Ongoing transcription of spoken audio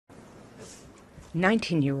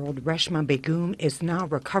19-year-old Reshma Begum is now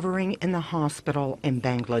recovering in the hospital in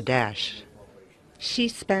Bangladesh. She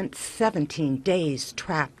spent 17 days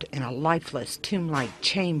trapped in a lifeless tomb-like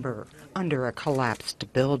chamber under a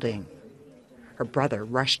collapsed building. Her brother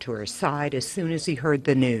rushed to her side as soon as he heard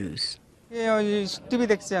the news.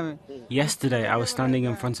 Yesterday, I was standing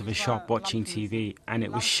in front of a shop watching TV, and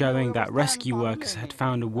it was showing that rescue workers had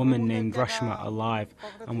found a woman named Reshma alive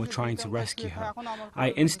and were trying to rescue her.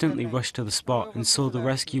 I instantly rushed to the spot and saw the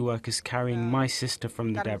rescue workers carrying my sister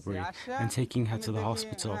from the debris and taking her to the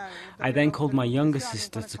hospital. I then called my younger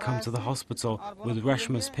sister to come to the hospital with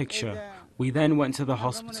Reshma's picture. We then went to the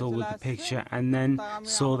hospital with the picture and then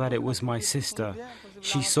saw that it was my sister.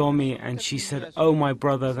 She saw me and she said, "Oh, my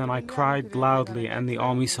brother," then I cried loudly and the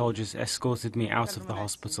army soldiers escorted me out of the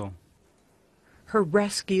hospital. Her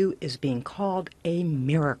rescue is being called a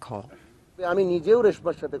miracle.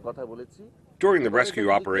 During the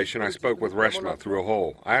rescue operation, I spoke with Reshma through a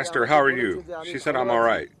hole. I asked her, "How are you?" She said, "I'm all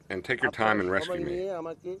right, and take your time and rescue me."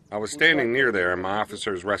 I was standing near there and my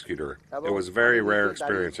officers rescued her. It was a very rare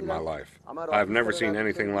experience in my life. I have never seen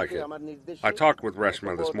anything like it. I talked with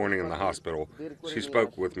Reshma this morning in the hospital. She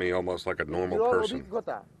spoke with me almost like a normal person.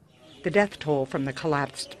 The death toll from the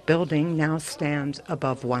collapsed building now stands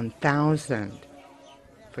above 1,000.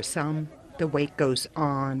 For some, the wait goes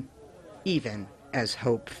on, even as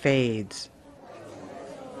hope fades.